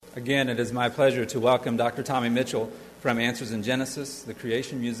Again, it is my pleasure to welcome Dr. Tommy Mitchell from Answers in Genesis, the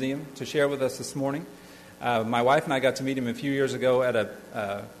Creation Museum, to share with us this morning. My wife and I got to meet him a few years ago at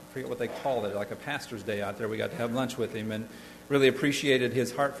I forget what they call it, like a pastor's day out there. We got to have lunch with him and really appreciated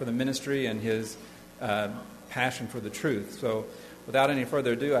his heart for the ministry and his passion for the truth. So without any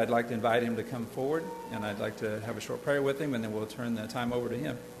further ado, I'd like to invite him to come forward, and I'd like to have a short prayer with him, and then we'll turn the time over to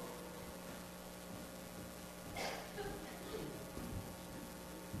him.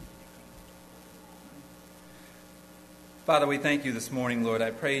 Father, we thank you this morning, Lord.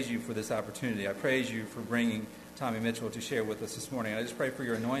 I praise you for this opportunity. I praise you for bringing Tommy Mitchell to share with us this morning. I just pray for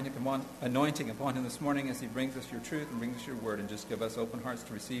your anointing upon him this morning as he brings us your truth and brings us your word, and just give us open hearts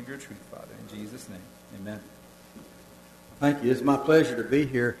to receive your truth, Father. In Jesus' name, amen. Thank you. It's my pleasure to be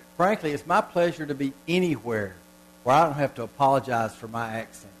here. Frankly, it's my pleasure to be anywhere where I don't have to apologize for my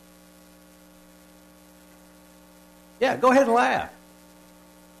accent. Yeah, go ahead and laugh.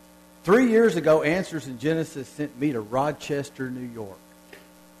 3 years ago, Answers in Genesis sent me to Rochester, New York,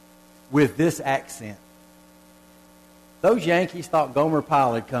 with this accent. Those Yankees thought Gomer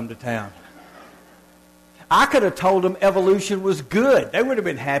Pyle had come to town. I could have told them evolution was good. They would have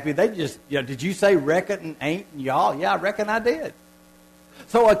been happy. They just, did you say reckon and ain't and y'all? Yeah, I reckon I did.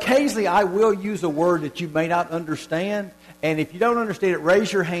 So occasionally I will use a word that you may not understand. And if you don't understand it,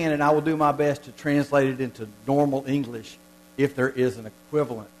 raise your hand and I will do my best to translate it into normal English if there is an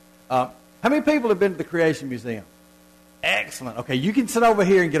equivalent. How many people have been to the Creation Museum? Excellent. Okay, you can sit over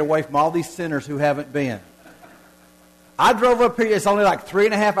here and get away from all these sinners who haven't been. I drove up here. It's only like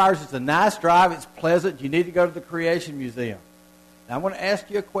 3.5 hours. It's a nice drive. It's pleasant. You need to go to the Creation Museum. Now, I want to ask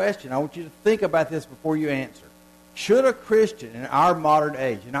you a question. I want you to think about this before you answer. Should a Christian in our modern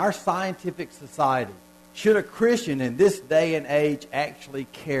age, in our scientific society, should a Christian in this day and age actually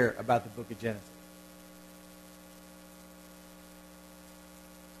care about the book of Genesis?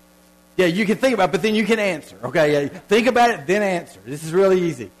 Yeah, you can think about it, but then you can answer. Okay, think about it, then answer. This is really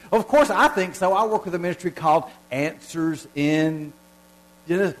easy. Of course, I think so. I work with a ministry called Answers in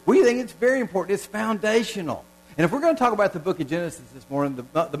Genesis. We think it's very important. It's foundational. And if we're going to talk about the book of Genesis this morning,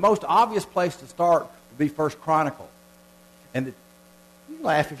 the most obvious place to start would be First Chronicles. And you can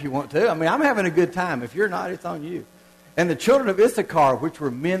laugh if you want to. I mean, I'm having a good time. If you're not, it's on you. And the children of Issachar, which were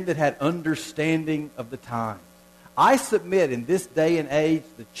men that had understanding of the times. I submit in this day and age,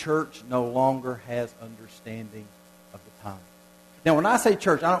 the church no longer has understanding of the time. Now, when I say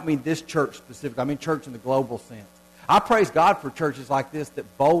church, I don't mean this church specifically. I mean church in the global sense. I praise God for churches like this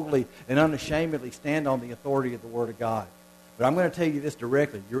that boldly and unashamedly stand on the authority of the Word of God. But I'm going to tell you this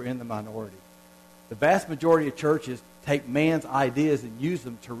directly. You're in the minority. The vast majority of churches take man's ideas and use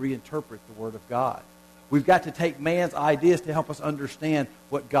them to reinterpret the Word of God. We've got to take man's ideas to help us understand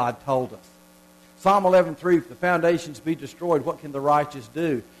what God told us. Psalm 11:3, if the foundations be destroyed, what can the righteous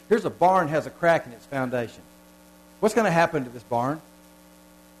do? Here's a barn has a crack in its foundation. What's going to happen to this barn?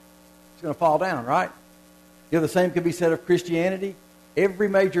 It's going to fall down, right? The same could be said of Christianity. Every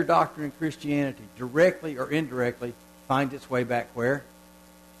major doctrine in Christianity, directly or indirectly, finds its way back where?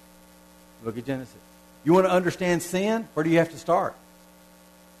 Look at Genesis. You want to understand sin? Where do you have to start?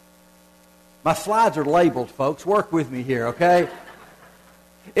 My slides are labeled, folks. Work with me here, okay?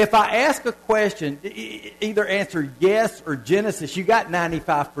 If I ask a question, either answer yes or Genesis, you got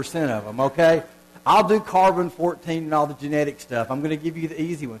 95% of them, okay? I'll do carbon-14 and all the genetic stuff. I'm going to give you the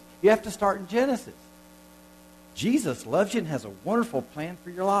easy ones. You have to start in Genesis. Jesus loves you and has a wonderful plan for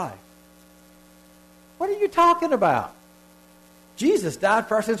your life. What are you talking about? Jesus died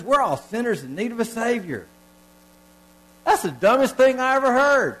for our sins. We're all sinners in need of a Savior. That's the dumbest thing I ever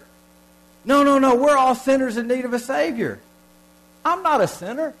heard. No. We're all sinners in need of a Savior. I'm not a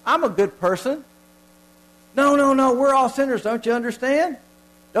sinner. I'm a good person. No. We're all sinners. Don't you understand?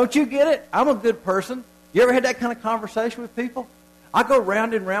 Don't you get it? I'm a good person. You ever had that kind of conversation with people? I go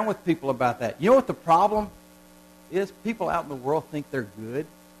round and round with people about that. You know what the problem is? People out in the world think they're good.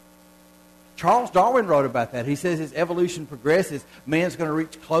 Charles Darwin wrote about that. He says as evolution progresses, man's going to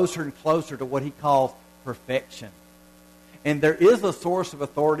reach closer and closer to what he calls perfection. And there is a source of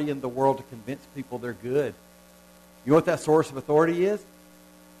authority in the world to convince people they're good. You know what that source of authority is?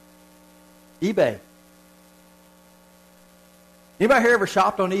 eBay. Anybody here ever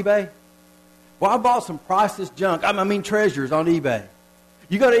shopped on eBay? Well, I bought some priceless junk. I mean treasures on eBay.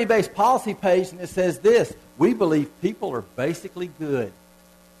 You go to eBay's policy page and it says this: we believe people are basically good.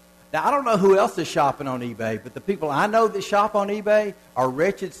 Now, I don't know who else is shopping on eBay, but the people I know that shop on eBay are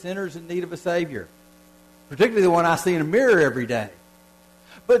wretched sinners in need of a Savior. Particularly the one I see in a mirror every day.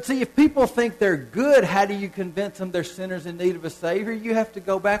 But see, if people think they're good, how do you convince them they're sinners in need of a Savior? You have to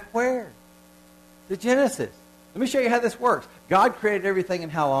go back where? To Genesis. Let me show you how this works. God created everything in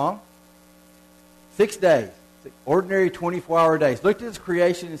how long? 6 days. Ordinary 24-hour days. Looked at his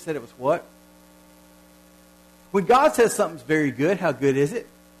creation and said it was what? When God says something's very good, how good is it?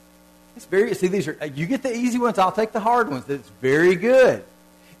 It's very, see, these are, you get the easy ones, I'll take the hard ones. It's very good.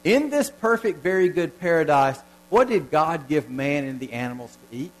 In this perfect, very good paradise, what did God give man and the animals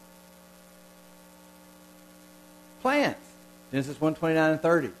to eat? Plants. Genesis 1:29 and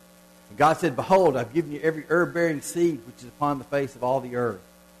 30. And God said, behold, I've given you every herb-bearing seed which is upon the face of all the earth,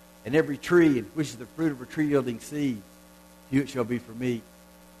 and every tree which is the fruit of a tree-yielding seed, to you it shall be for meat.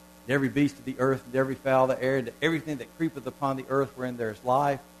 And every beast of the earth, and every fowl of the air, and everything that creepeth upon the earth wherein there is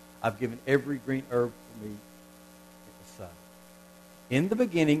life, I've given every green herb for meat. It was so. In the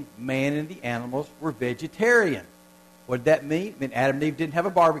beginning, man and the animals were vegetarian. What did that mean? It meant Adam and Eve didn't have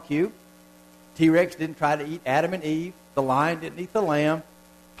a barbecue. T-Rex didn't try to eat Adam and Eve. The lion didn't eat the lamb.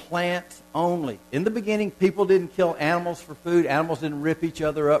 Plants only. In the beginning, people didn't kill animals for food. Animals didn't rip each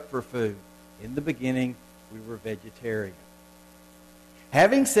other up for food. In the beginning, we were vegetarian.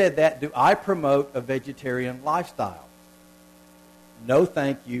 Having said that, do I promote a vegetarian lifestyle? No,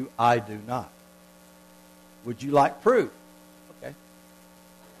 thank you, I do not. Would you like proof? Okay.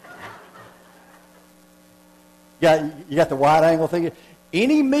 You got the wide angle thing.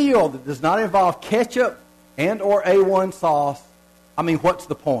 Any meal that does not involve ketchup and or A1 sauce, I mean, what's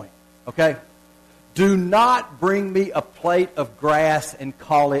the point? Okay? Do not bring me a plate of grass and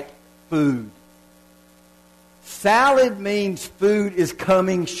call it food. Salad means food is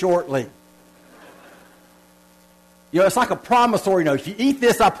coming shortly. You know, it's like a promissory note. If you eat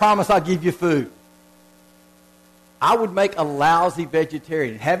this, I promise I'll give you food. I would make a lousy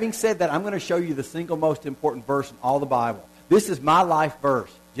vegetarian. Having said that, I'm going to show you the single most important verse in all the Bible. This is my life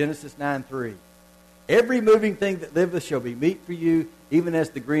verse, Genesis 9:3. Every moving thing that liveth shall be meat for you, even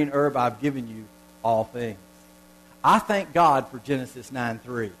as the green herb I've given you all things. I thank God for Genesis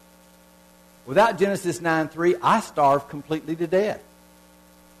 9:3. Without Genesis 9:3, I starve completely to death.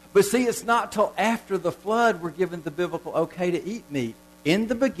 But see, it's not till after the flood we're given the biblical okay to eat meat. In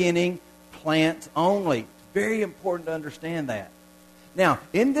the beginning, plants only. It's very important to understand that. Now,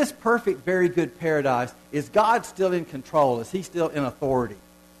 in this perfect, very good paradise, is God still in control? Is he still in authority?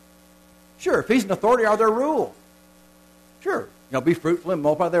 Sure, if he's in authority, are there rules? Sure. Be fruitful and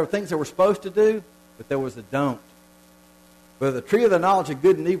multiply. There were things that we're supposed to do, but there was a don't. But the tree of the knowledge of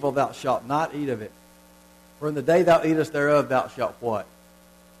good and evil thou shalt not eat of it. For in the day thou eatest thereof thou shalt what?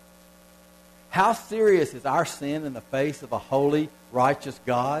 How serious is our sin in the face of a holy, righteous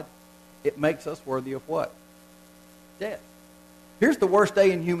God? It makes us worthy of what? Death. Here's the worst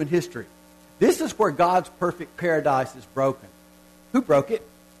day in human history. This is where God's perfect paradise is broken. Who broke it?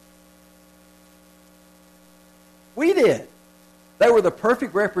 We did. They were the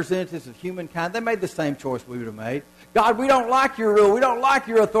perfect representatives of humankind. They made the same choice we would have made. God, we don't like your rule. We don't like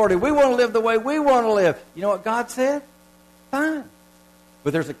your authority. We want to live the way we want to live. You know what God said? Fine.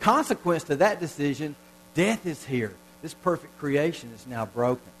 But there's a consequence to that decision. Death is here. This perfect creation is now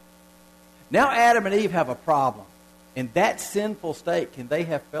broken. Now Adam and Eve have a problem. In that sinful state, can they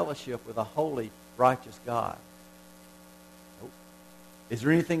have fellowship with a holy, righteous God? Nope. Is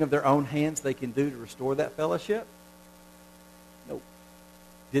there anything of their own hands they can do to restore that fellowship? Nope.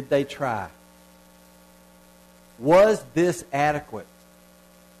 Did they try? Was this adequate?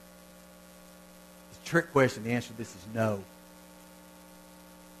 It's a trick question. The answer to this is no.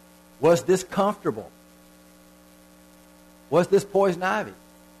 Was this comfortable? Was this poison ivy?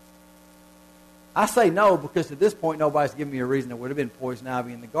 I say no because at this point nobody's given me a reason there would have been poison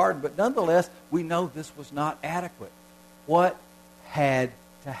ivy in the garden. But nonetheless, we know this was not adequate. What had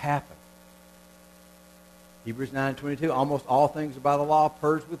to happen? Hebrews 9:22, almost all things are by the law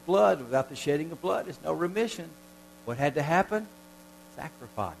purged with blood. Without the shedding of blood, there's no remission. What had to happen?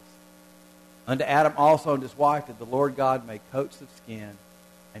 Sacrifice. Unto Adam also and his wife did the Lord God make coats of skin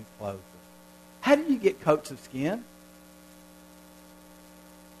and clothe them. How do you get coats of skin?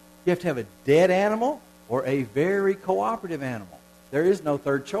 You have to have a dead animal or a very cooperative animal. There is no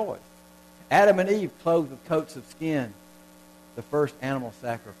third choice. Adam and Eve clothed with coats of skin, the first animal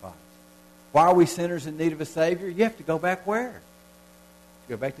sacrifice. Why are we sinners in need of a Savior? You have to go back where?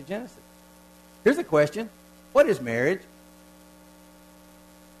 Go back to Genesis. Here's a question. What is marriage?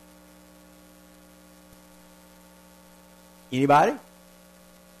 Anybody?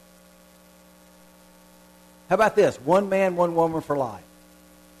 How about this? One man, one woman for life.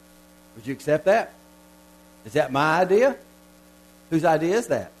 Would you accept that? Is that my idea? Whose idea is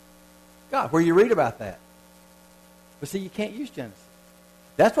that? God. Where you read about that? But see, you can't use Genesis.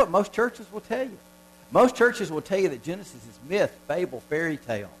 That's what most churches will tell you. Most churches will tell you that Genesis is myth, fable, fairy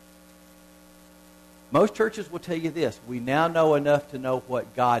tale. Most churches will tell you this: we now know enough to know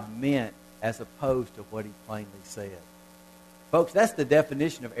what God meant as opposed to what he plainly said. Folks, that's the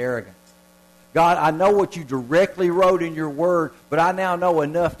definition of arrogance. God, I know what you directly wrote in your word, but I now know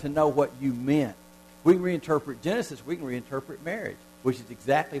enough to know what you meant. We can reinterpret Genesis. We can reinterpret marriage, which is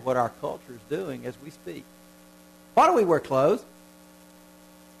exactly what our culture is doing as we speak. Why do we wear clothes?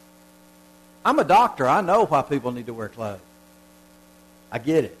 I'm a doctor. I know why people need to wear clothes. I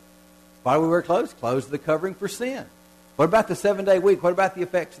get it. Why do we wear clothes? Clothes are the covering for sin. What about the 7-day week? What about the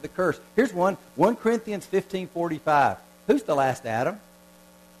effects of the curse? Here's one. 1 Corinthians 15:45. Who's the last Adam?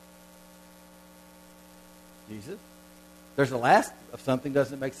 Jesus. There's a last of something.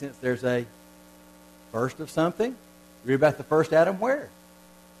 Doesn't make sense. There's a first of something. Read about the first Adam where?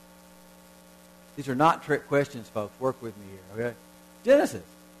 These are not trick questions, folks. Work with me here, okay? Genesis.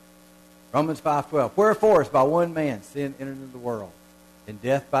 Romans 5:12. Wherefore, as by one man sin entered into the world, and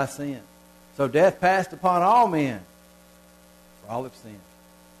death by sin. So death passed upon all men, for all have sinned.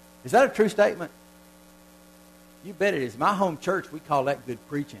 Is that a true statement? You bet it is. My home church, we call that good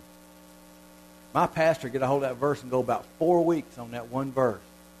preaching. My pastor get a hold of that verse and go about 4 weeks on that one verse.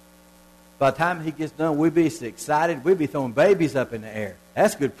 By the time he gets done, we'd be so excited, we'd be throwing babies up in the air.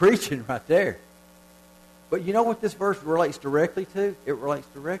 That's good preaching right there. But you know what this verse relates directly to? It relates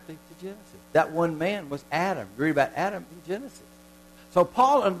directly to Genesis. That one man was Adam. You read about Adam in Genesis. So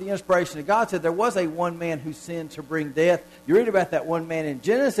Paul, under the inspiration of God, said there was a one man who sinned to bring death. You read about that one man in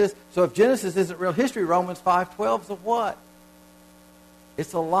Genesis. So if Genesis isn't real history, Romans 5:12 is a what?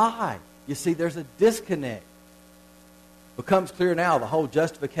 It's a lie. You see, there's a disconnect. Becomes clear now the whole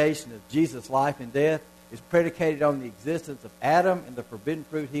justification of Jesus' life and death is predicated on the existence of Adam and the forbidden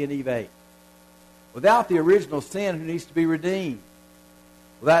fruit he and Eve ate. Without the original sin, who needs to be redeemed?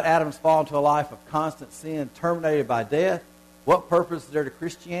 Without Adam's fall into a life of constant sin terminated by death, what purpose is there to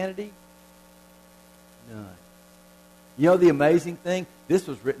Christianity? None. You know the amazing thing? This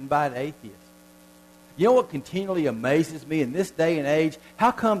was written by an atheist. You know what continually amazes me in this day and age?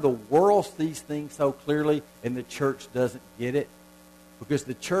 How come the world sees things so clearly and the church doesn't get it? Because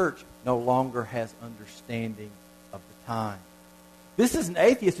the church no longer has understanding of the time. This is an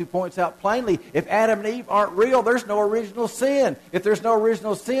atheist who points out plainly, if Adam and Eve aren't real, there's no original sin. If there's no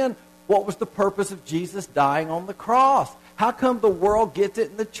original sin, what was the purpose of Jesus dying on the cross? How come the world gets it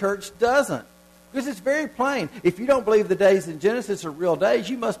and the church doesn't? Because it's very plain. If you don't believe the days in Genesis are real days,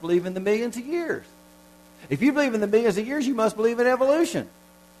 you must believe in the millions of years. If you believe in the millions of years, you must believe in evolution.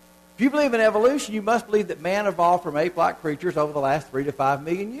 If you believe in evolution, you must believe that man evolved from ape-like creatures over the last 3 to 5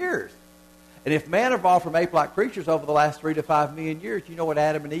 million years. And if man evolved from ape-like creatures over the last 3 to 5 million years, you know what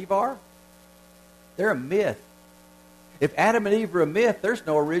Adam and Eve are? They're a myth. If Adam and Eve are a myth, there's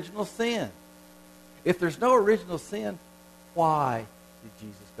no original sin. If there's no original sin, why did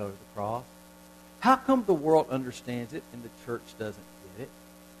Jesus go to the cross? How come the world understands it and the church doesn't get it?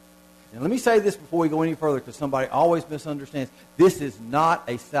 And let me say this before we go any further, because somebody always misunderstands. This is not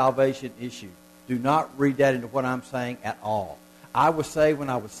a salvation issue. Do not read that into what I'm saying at all. I was saved when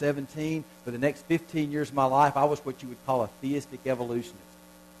I was 17. For the next 15 years of my life, I was what you would call a theistic evolutionist.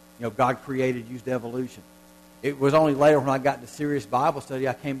 You know, God created, used evolution. It was only later when I got into serious Bible study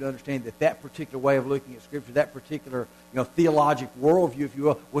I came to understand that that particular way of looking at Scripture, that particular theologic worldview, if you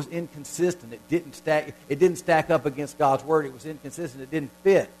will, was inconsistent. It didn't stack up against God's Word. It was inconsistent. It didn't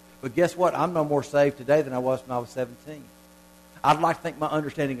fit. But guess what? I'm no more saved today than I was when I was 17. I'd like to think my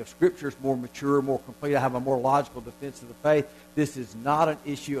understanding of Scripture is more mature, more complete. I have a more logical defense of the faith. This is not an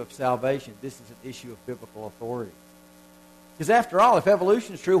issue of salvation. This is an issue of biblical authority. Because after all, if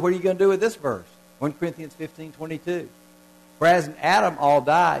evolution is true, what are you going to do with this verse? 1 Corinthians 15:22. Whereas in Adam all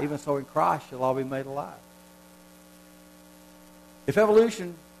die, even so in Christ shall all be made alive. If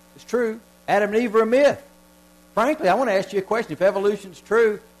evolution is true, Adam and Eve are a myth. Frankly, I want to ask you a question. If evolution is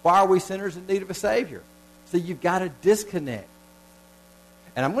true, why are we sinners in need of a Savior? So you've got a disconnect.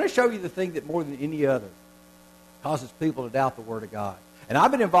 And I'm going to show you the thing that more than any other causes people to doubt the Word of God. And I've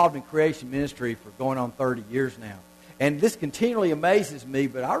been involved in creation ministry for going on 30 years now. And this continually amazes me,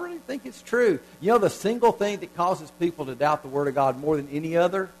 but I really think it's true. You know the single thing that causes people to doubt the Word of God more than any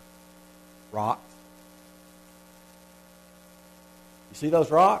other? Rocks. You see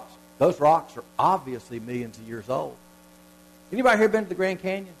those rocks? Those rocks are obviously millions of years old. Anybody here been to the Grand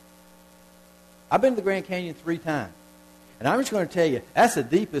Canyon? I've been to the Grand Canyon 3 times. And I'm just going to tell you, that's the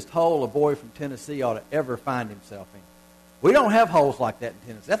deepest hole a boy from Tennessee ought to ever find himself in. We don't have holes like that in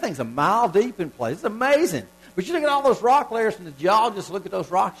Tennessee. That thing's a mile deep in place. It's amazing. But you look at all those rock layers, and the geologists look at those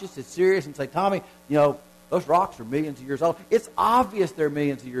rocks just as serious and say, Tommy, Those rocks are millions of years old. It's obvious they're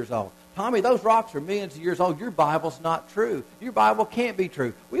millions of years old. Tommy, those rocks are millions of years old. Your Bible's not true. Your Bible can't be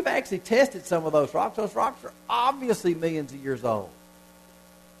true. We've actually tested some of those rocks. Those rocks are obviously millions of years old.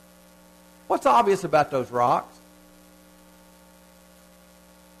 What's obvious about those rocks?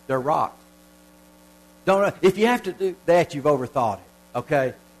 They're rocks. If you have to do that, you've overthought it. Okay?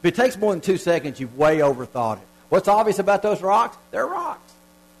 If it takes more than 2 seconds, you've way overthought it. What's obvious about those rocks? They're rocks.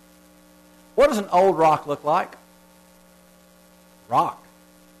 What does an old rock look like? Rock.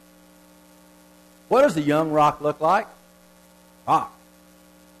 What does a young rock look like? Rock.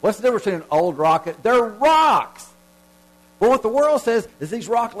 What's the difference between an old rock and... They're rocks! But what the world says is these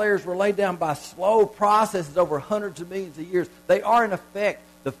rock layers were laid down by slow processes over hundreds of millions of years. They are, in effect,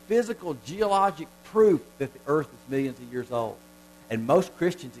 the physical, geologic proof that the earth is millions of years old. And most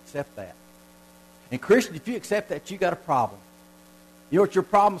Christians accept that. And Christians, if you accept that, you got a problem. You know what your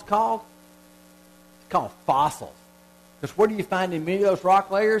problem's called? It's called fossils. Because what do you find in many of those rock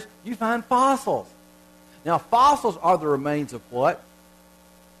layers? You find fossils. Now, fossils are the remains of what?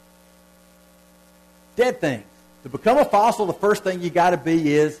 Dead things. To become a fossil, the first thing you got to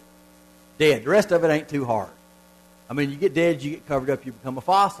be is dead. The rest of it ain't too hard. I mean, you get dead, you get covered up, you become a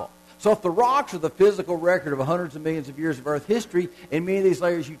fossil. So if the rocks are the physical record of hundreds of millions of years of Earth history, in many of these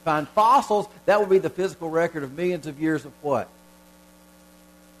layers you'd find fossils, that would be the physical record of millions of years of what?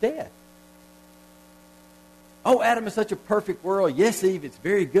 Dead. Oh, Adam is such a perfect world. Yes, Eve, it's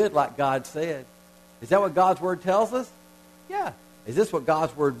very good like God said. Is that what God's Word tells us? Yeah. Is this what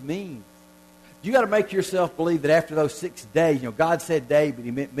God's Word means? You got to make yourself believe that after those 6 days, God said day, but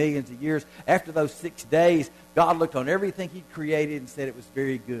He meant millions of years. After those 6 days, God looked on everything He'd created and said it was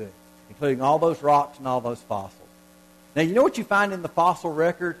very good, including all those rocks and all those fossils. Now, you know what you find in the fossil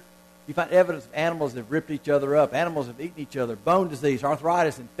record? You find evidence of animals that have ripped each other up. Animals have eaten each other. Bone disease,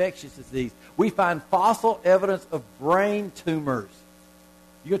 arthritis, infectious disease. We find fossil evidence of brain tumors.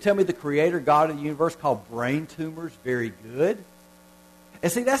 You going to tell me the Creator, God of the universe, called brain tumors very good?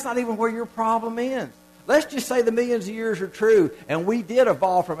 And see, that's not even where your problem ends. Let's just say the millions of years are true, and we did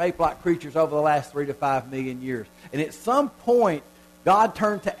evolve from ape-like creatures over the last 3 to 5 million years. And at some point, God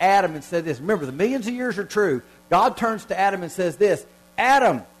turned to Adam and said this. Remember, the millions of years are true. God turns to Adam and says this,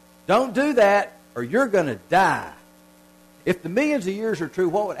 Adam, don't do that, or you're going to die. If the millions of years are true,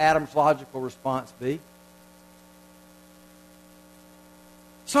 what would Adam's logical response be?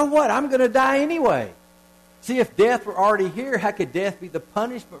 So what? I'm going to die anyway. See, if death were already here, how could death be the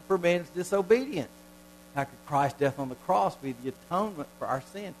punishment for man's disobedience? How could Christ's death on the cross be the atonement for our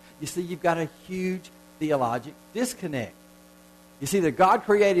sin? You see, you've got a huge theologic disconnect. You see, that God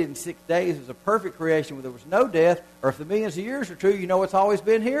created in 6 days was a perfect creation where there was no death, or if the millions of years are true, you know what's always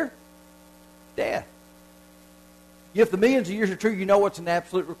been here? Death. If the millions of years are true, you know what's an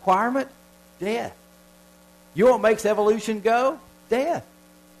absolute requirement? Death. You know what makes evolution go? Death.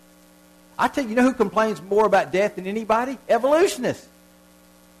 I tell you, you know who complains more about death than anybody? Evolutionists.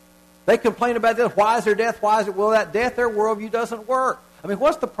 They complain about death. Why is there death? Why is it? Well, that death, their worldview doesn't work. I mean,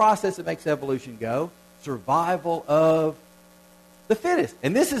 what's the process that makes evolution go? Survival of the fittest.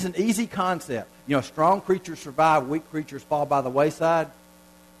 And this is an easy concept. Strong creatures survive, weak creatures fall by the wayside.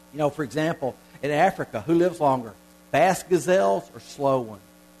 For example, in Africa, who lives longer? Fast gazelles or slow ones?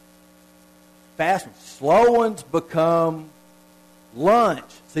 Fast ones. Slow ones become lunch.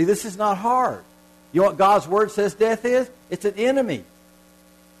 See, this is not hard. You know what God's Word says death is? It's an enemy.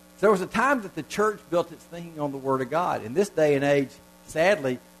 So there was a time that the church built its thinking on the Word of God. In this day and age,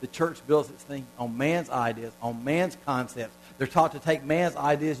 sadly, the church builds its thinking on man's ideas, on man's concepts. They're taught to take man's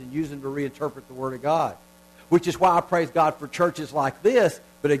ideas and use them to reinterpret the Word of God. Which is why I praise God for churches like this.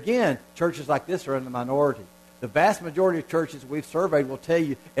 But again, churches like this are in the minority. The vast majority of churches we've surveyed will tell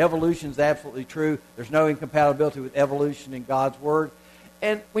you evolution is absolutely true. There's no incompatibility with evolution in God's Word.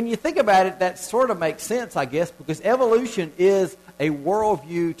 And when you think about it, that sort of makes sense, I guess, because evolution is a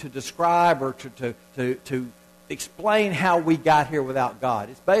worldview to describe or to explain how we got here without God.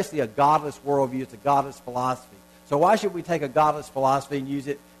 It's basically a godless worldview. It's a godless philosophy. So why should we take a godless philosophy and use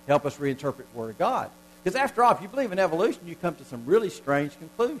it to help us reinterpret the Word of God? Because after all, if you believe in evolution, you come to some really strange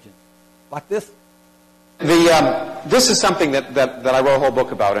conclusions. Like this. This is something that I wrote a whole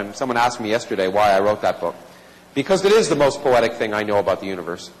book about, and someone asked me yesterday why I wrote that book. Because it is the most poetic thing I know about the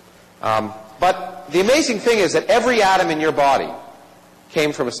universe. But the amazing thing is that every atom in your body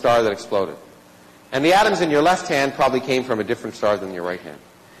came from a star that exploded. And the atoms in your left hand probably came from a different star than your right hand.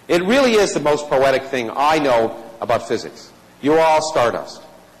 It really is the most poetic thing I know about physics. You're all stardust.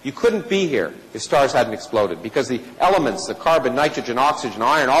 You couldn't be here if stars hadn't exploded, because the elements, the carbon, nitrogen, oxygen,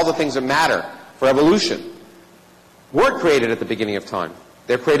 iron, all the things that matter for evolution, weren't created at the beginning of time.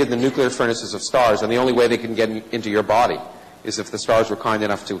 They're created in the nuclear furnaces of stars, and the only way they can get into your body is if the stars were kind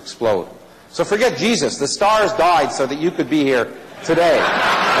enough to explode. So forget Jesus. The stars died so that you could be here today.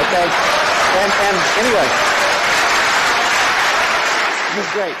 Okay? And anyway, this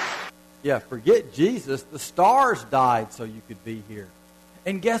is great. Yeah, forget Jesus. The stars died so you could be here.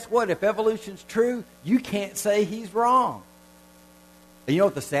 And guess what? If evolution's true, you can't say he's wrong. And you know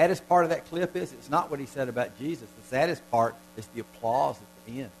what the saddest part of that clip is? It's not what he said about Jesus. The saddest part is the applause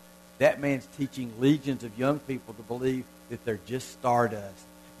at the end. That man's teaching legions of young people to believe that they're just stardust,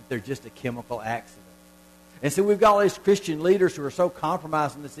 that they're just a chemical accident. And so we've got all these Christian leaders who are so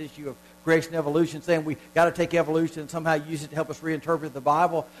compromised on this issue of creation and evolution, saying we got to take evolution and somehow use it to help us reinterpret the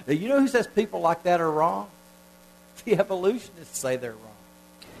Bible. Now, you know who says people like that are wrong? The evolutionists say they're wrong.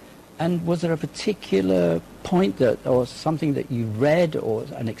 And was there a particular point that, or something that you read, or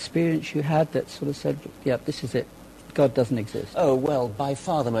an experience you had that sort of said, yeah, this is it, God doesn't exist? Oh, well, by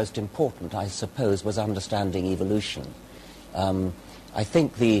far the most important, I suppose, was understanding evolution. I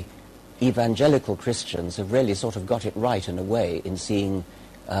think the evangelical Christians have really sort of got it right in a way in seeing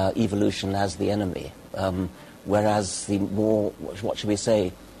evolution as the enemy, whereas the more, what should we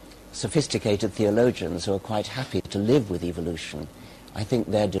say, sophisticated theologians who are quite happy to live with evolution, I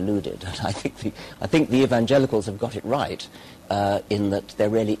think they're deluded. And I think the evangelicals have got it right in that there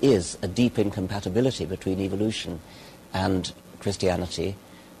really is a deep incompatibility between evolution and Christianity,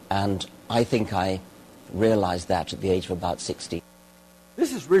 and I think I realized that at the age of about 60.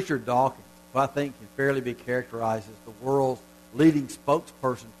 This is Richard Dawkins, who I think can fairly be characterized as the world's leading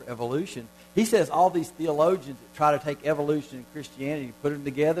spokesperson for evolution. He says all these theologians that try to take evolution and Christianity and put them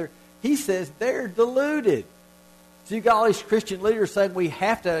together, he says they're deluded. So you've got all these Christian leaders saying we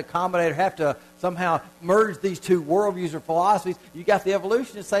have to accommodate or have to somehow merge these two worldviews or philosophies. You got the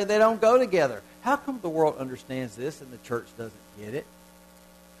evolutionists saying they don't go together. How come the world understands this and the church doesn't get it?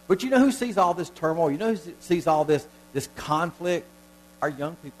 But you know who sees all this turmoil? You know who sees all this conflict? Our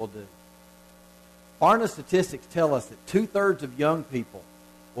young people do. Barna statistics tell us that 2/3 of young people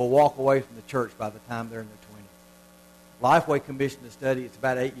will walk away from the church by the time they're in their 20s. Lifeway commissioned a study. It's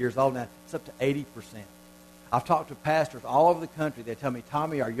about 8 years old now. It's up to 80%. I've talked to pastors all over the country. They tell me,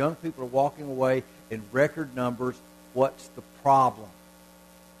 Tommy, our young people are walking away in record numbers. What's the problem?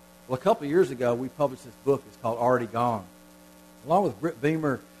 Well, a couple of years ago, we published this book. It's called Already Gone. Along with Britt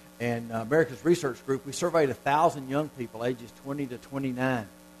Beamer and America's Research Group, we surveyed 1,000 young people ages 20 to 29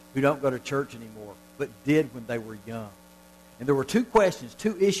 who don't go to church anymore, but did when they were young. And there were two questions,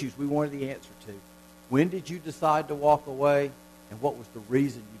 two issues we wanted the answer to. When did you decide to walk away, and what was the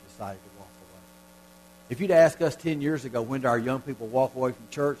reason you decided to walk away? If you'd asked us 10 years ago, when do our young people walk away from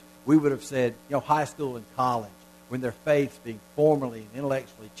church, we would have said, high school and college, when their faith's being formally and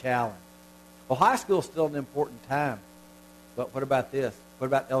intellectually challenged. Well, high school is still an important time. But what about this? What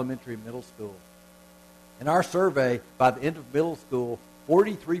about elementary and middle school? In our survey, by the end of middle school,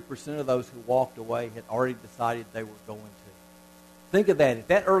 43% of those who walked away had already decided they were going to. Think of that. At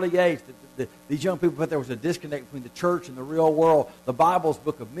that early age, these young people thought there was a disconnect between the church and the real world. The Bible's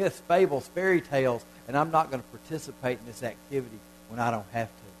book of myths, fables, fairy tales, and I'm not going to participate in this activity when I don't have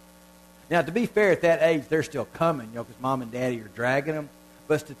to. Now, to be fair, at that age, they're still coming, because mom and daddy are dragging them.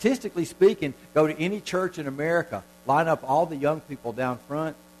 But statistically speaking, go to any church in America, line up all the young people down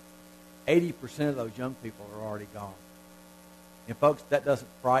front, 80% of those young people are already gone. And folks, that doesn't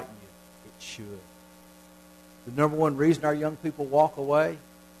frighten you. It should. The number one reason our young people walk away,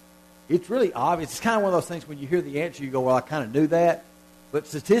 it's really obvious. It's kind of one of those things when you hear the answer, you go, well, I kind of knew that. But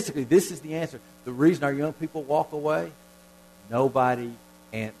statistically, this is the answer. The reason our young people walk away, nobody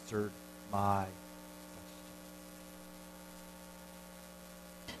answered my.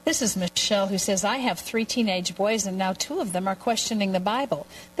 This is Michelle, who says, I have 3 teenage boys, and now 2 of them are questioning the Bible.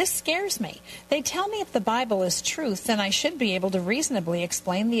 This scares me. They tell me if the Bible is truth, then I should be able to reasonably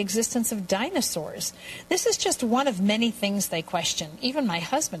explain the existence of dinosaurs. This is just one of many things they question. Even my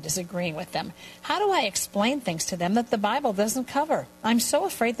husband is agreeing with them. How do I explain things to them that the Bible doesn't cover? I'm so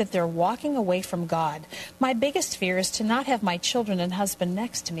afraid that they're walking away from God. My biggest fear is to not have my children and husband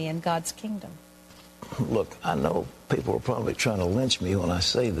next to me in God's kingdom. Look, I know people are probably trying to lynch me when I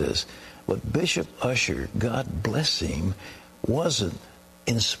say this, but Bishop Ussher, God bless him, wasn't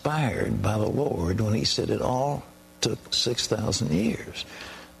inspired by the Lord when he said it all took 6,000 years.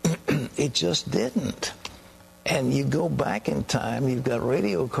 It just didn't. And you go back in time, you've got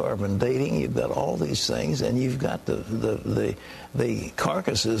radiocarbon dating, you've got all these things, and you've got the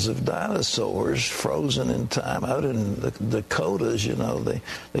carcasses of dinosaurs frozen in time out in the Dakotas.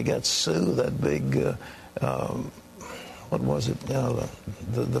 They got Sioux, that big what was it? You know,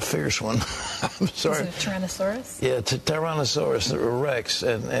 the fierce one. I'm sorry. Is it a Tyrannosaurus? Yeah, Tyrannosaurus Rex,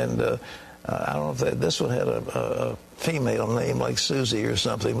 and I don't know if this one had a female name like Susie or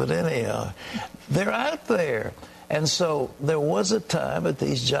something, but anyhow, they're out there. And so there was a time that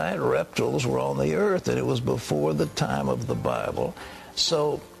these giant reptiles were on the earth, and it was before the time of the Bible.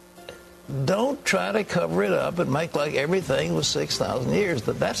 So don't try to cover it up and make like everything was 6,000 years.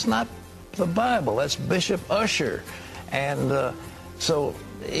 That's not the Bible. That's Bishop Ussher. And so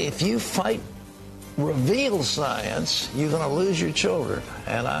if you fight revealed science, you're going to lose your children.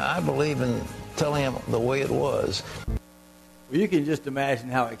 And I believe in telling them the way it was. Well, you can just imagine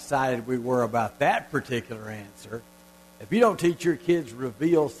how excited we were about that particular answer. If you don't teach your kids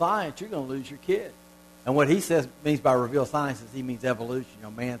revealed science, you're going to lose your kid. And what he means by revealed science is he means evolution,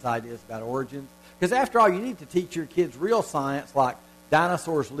 man's ideas about origins. Because after all, you need to teach your kids real science, like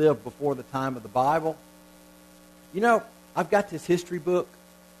dinosaurs lived before the time of the Bible. I've got this history book,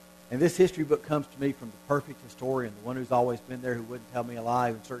 and this history book comes to me from the perfect historian, the one who's always been there, who wouldn't tell me a lie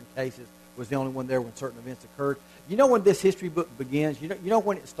in certain cases, was the only one there when certain events occurred. You know when this history book begins? You know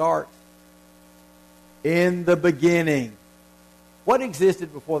when it starts? In the beginning. What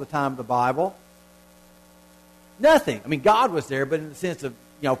existed before the time of the Bible? Nothing. I mean, God was there, but in the sense of,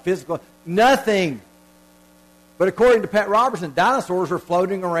 physical, nothing. But according to Pat Robertson, dinosaurs are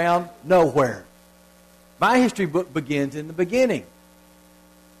floating around nowhere. My history book begins in the beginning.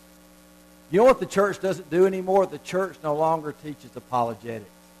 You know what the church doesn't do anymore? The church no longer teaches apologetics.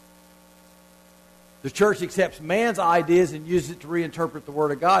 The church accepts man's ideas and uses it to reinterpret the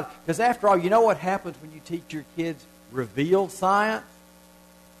Word of God. Because after all, you know what happens when you teach your kids revealed science?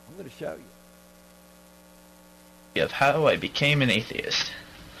 I'm going to show you. Of how I became an atheist.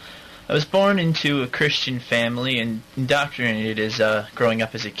 I was born into a Christian family and indoctrinated as growing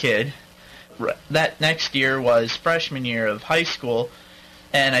up as a kid. That next year was freshman year of high school,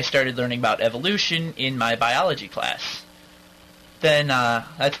 and I started learning about evolution in my biology class. Then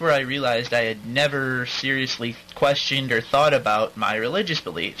that's where I realized I had never seriously questioned or thought about my religious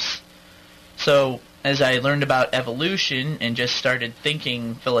beliefs. So as I learned about evolution and just started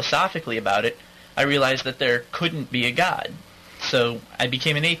thinking philosophically about it, I realized that there couldn't be a God. So I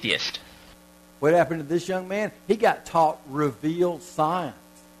became an atheist. What happened to this young man? He got taught revealed science.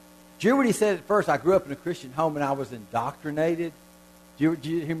 Did you hear what he said at first? I grew up in a Christian home and I was indoctrinated. Did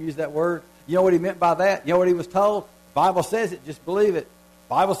you hear him use that word? You know what he meant by that? You know what he was told? Bible says it, just believe it.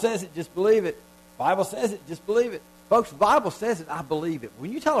 Bible says it, just believe it. Bible says it, just believe it. Folks, the Bible says it, I believe it.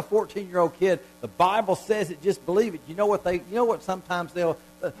 When you tell a 14-year-old kid the Bible says it, just believe it, you know what sometimes they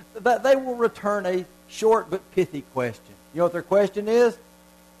will return a short but pithy question. You know what their question is?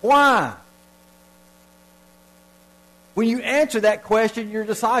 Why? When you answer that question, you're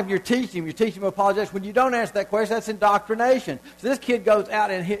deciding, you're teaching him apologetics. When you don't answer that question, that's indoctrination. So this kid goes out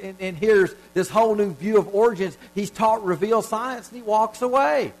and hears this whole new view of origins. He's taught revealed science, and he walks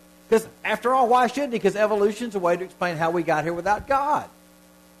away. Because after all, why shouldn't he? Because evolution's a way to explain how we got here without God.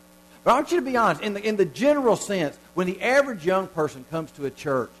 But I want you to be honest. In the general sense, when the average young person comes to a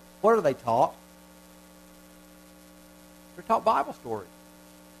church, what are they taught? They're taught Bible stories.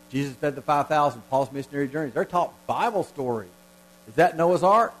 Jesus fed the 5,000, Paul's missionary journeys. They're taught Bible stories. Is that Noah's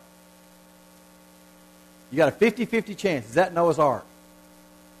Ark? You got a 50-50 chance. Is that Noah's Ark?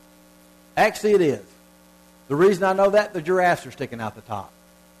 Actually, it is. The reason I know that, the giraffes are sticking out the top.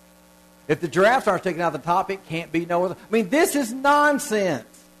 If the giraffes aren't sticking out the top, it can't be Noah's Ark. I mean, this is nonsense.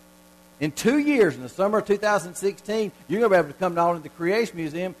 In 2 years, in the summer of 2016, you're going to be able to come not only to the Creation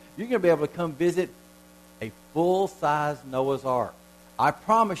Museum, you're going to be able to come visit a full-size Noah's Ark. I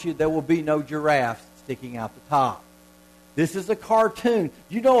promise you there will be no giraffes sticking out the top. This is a cartoon.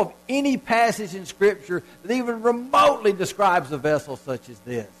 You know of any passage in Scripture that even remotely describes a vessel such as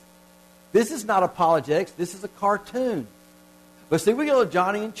this? This is not apologetics. This is a cartoon. But see, we go to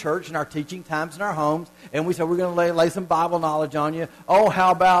Johnny in church in our teaching times in our homes, and we say we're going to lay some Bible knowledge on you. Oh,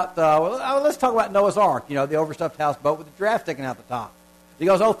 how about, let's talk about Noah's Ark, the overstuffed houseboat with the giraffe sticking out the top. He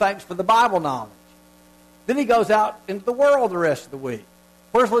goes, oh, thanks for the Bible knowledge. Then he goes out into the world the rest of the week.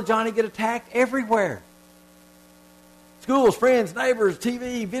 Where's little Johnny get attacked? Everywhere. Schools, friends, neighbors,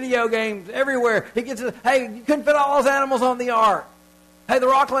 TV, video games, everywhere. He gets, hey, you couldn't fit all those animals on the ark. Hey, the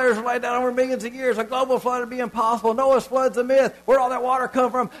rock layers were laid down over millions of years. A global flood would be impossible. Noah's flood's a myth. Where'd all that water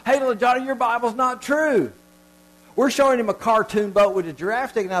come from? Hey, little Johnny, your Bible's not true. We're showing him a cartoon boat with a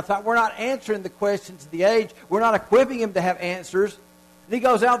giraffe sticking out the top. We're not answering the questions of the age. We're not equipping him to have answers. And he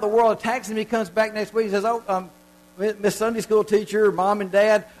goes out in the world, attacks him. He comes back next week and says, Miss Sunday school teacher, mom and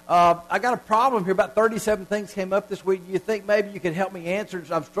dad, I got a problem here. About 37 things came up this week. Do you think maybe you can help me answer?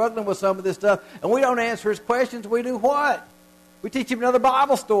 I'm struggling with some of this stuff. And we don't answer his questions. We do what? We teach him another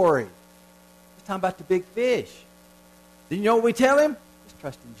Bible story. It's talking about the big fish. Do you know what we tell him? Just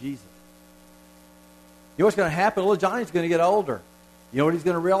trust in Jesus. You know what's going to happen? Little Johnny's going to get older. You know what he's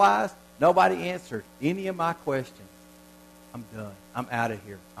going to realize? Nobody answered any of my questions. I'm done. I'm out of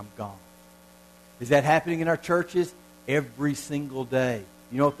here. I'm gone. Is that happening in our churches? Every single day.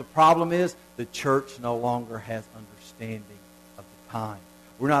 You know what the problem is? The church no longer has understanding of the time.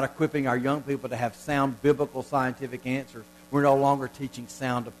 We're not equipping our young people to have sound biblical scientific answers. We're no longer teaching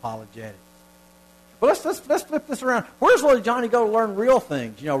sound apologetics. But let's flip this around. Where does little Johnny go to learn real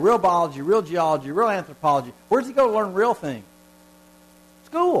things? You know, real biology, real geology, real anthropology. Where does he go to learn real things?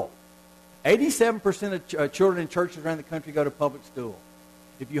 School. 87% of children in churches around the country go to public school.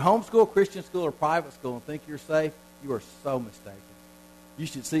 If you homeschool, Christian school, or private school and think you're safe, you are so mistaken. You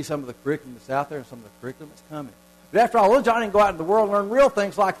should see some of the curriculum that's out there and some of the curriculum that's coming. But after all, little Johnny can go out in the world and learn real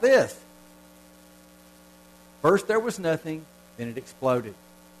things like this. First there was nothing, then it exploded.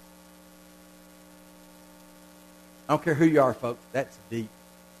 I don't care who you are, folks. That's deep.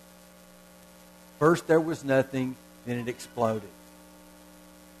 First there was nothing, then it exploded.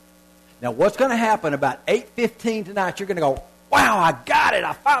 Now what's going to happen about 8:15 tonight, you're going to go, wow, I got it.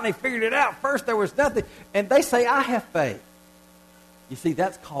 I finally figured it out. First there was nothing. And they say, I have faith. You see,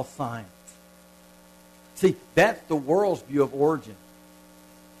 that's called science. See, that's the world's view of origin.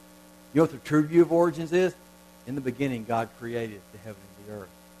 You know what the true view of origins is? In the beginning, God created the heaven and the earth.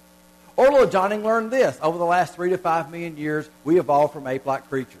 Or little Johnny learned this. Over the last 3 to 5 million years, we evolved from ape-like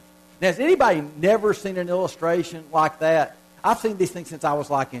creatures. Now, has anybody never seen an illustration like that? I've seen these things since I was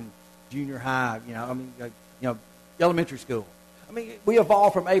like in junior high, elementary school. I mean, we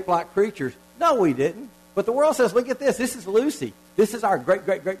evolved from ape-like creatures. No, we didn't. But the world says, look at this. This is Lucy. This is our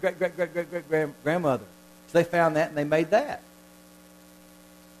great-great-great-great-great-great-great-grandmother. So they found that and they made that.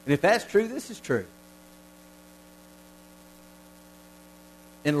 And if that's true, this is true.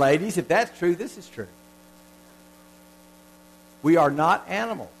 And ladies, if that's true, this is true. We are not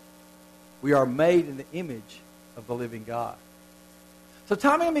animals. We are made in the image of the living God. So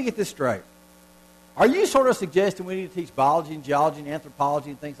Tommy, let me get this straight. Are you sort of suggesting we need to teach biology and geology and anthropology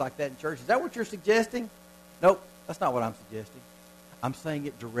and things like that in church? Is that what you're suggesting? Nope, that's not what I'm suggesting. I'm saying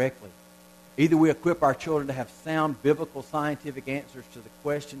it directly. Either we equip our children to have sound biblical scientific answers to the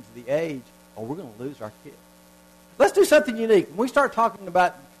questions of the age, or we're going to lose our kids. Let's do something unique. When we start talking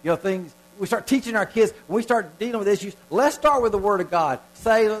about things, we start teaching our kids, when we start dealing with issues, let's start with the Word of God.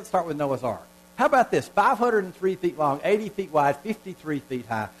 Let's start with Noah's Ark. How about this? 503 feet long, 80 feet wide, 53 feet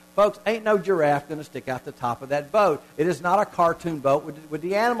high. Folks, ain't no giraffe going to stick out the top of that boat. It is not a cartoon boat with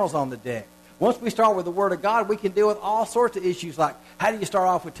the animals on the deck. Once we start with the Word of God, we can deal with all sorts of issues like, how do you start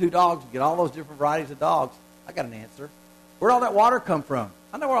off with 2 dogs and get all those different varieties of dogs? I got an answer. Where'd all that water come from?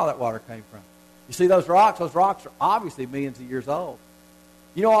 I know where all that water came from. You see those rocks? Those rocks are obviously millions of years old.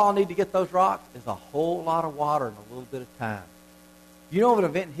 You know all I need to get those rocks? Is a whole lot of water in a little bit of time. You know of an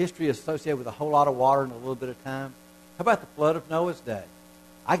event in history associated with a whole lot of water in a little bit of time? How about the flood of Noah's day?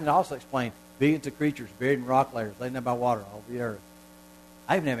 I can also explain billions of creatures buried in rock layers, laid down by water all over the earth.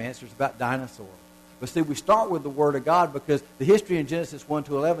 I even have answers about dinosaurs. But see, we start with the Word of God because the history in Genesis 1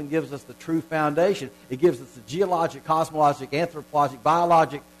 to 11 gives us the true foundation. It gives us the geologic, cosmologic, anthropologic,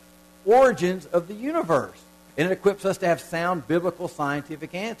 biologic origins of the universe. And it equips us to have sound biblical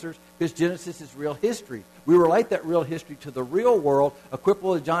scientific answers because Genesis is real history. We relate that real history to the real world, equip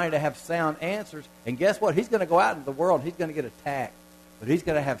little Johnny to have sound answers. And guess what? He's going to go out into the world. He's going to get attacked. But he's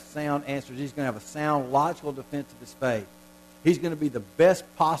going to have sound answers. He's going to have a sound, logical defense of his faith. He's going to be the best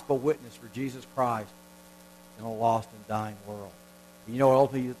possible witness for Jesus Christ in a lost and dying world. And you know what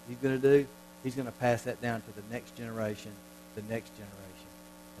ultimately he's going to do? He's going to pass that down to the next generation, the next generation,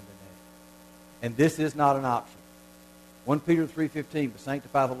 and the next. And this is not an option. 1 Peter 3:15, but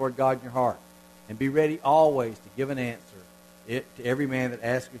sanctify the Lord God in your heart, and be ready always to give an answer to every man that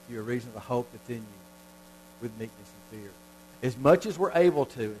asketh you a reason of the hope that's in you, with meekness and fear. As much as we're able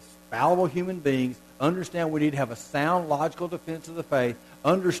to, as fallible human beings, understand we need to have a sound, logical defense of the faith,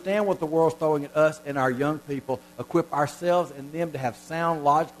 understand what the world's throwing at us and our young people, equip ourselves and them to have sound,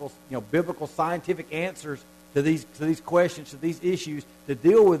 logical, biblical, scientific answers to these questions, to these issues, to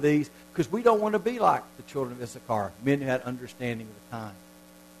deal with these, because we don't want to be like the children of Issachar, men who had understanding of the time.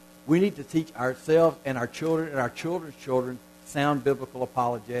 We need to teach ourselves and our children and our children's children sound biblical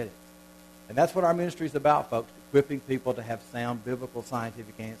apologetics. And that's what our ministry is about, folks, equipping people to have sound biblical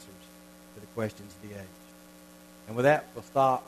scientific answers to the questions of the age. And with that, we'll stop.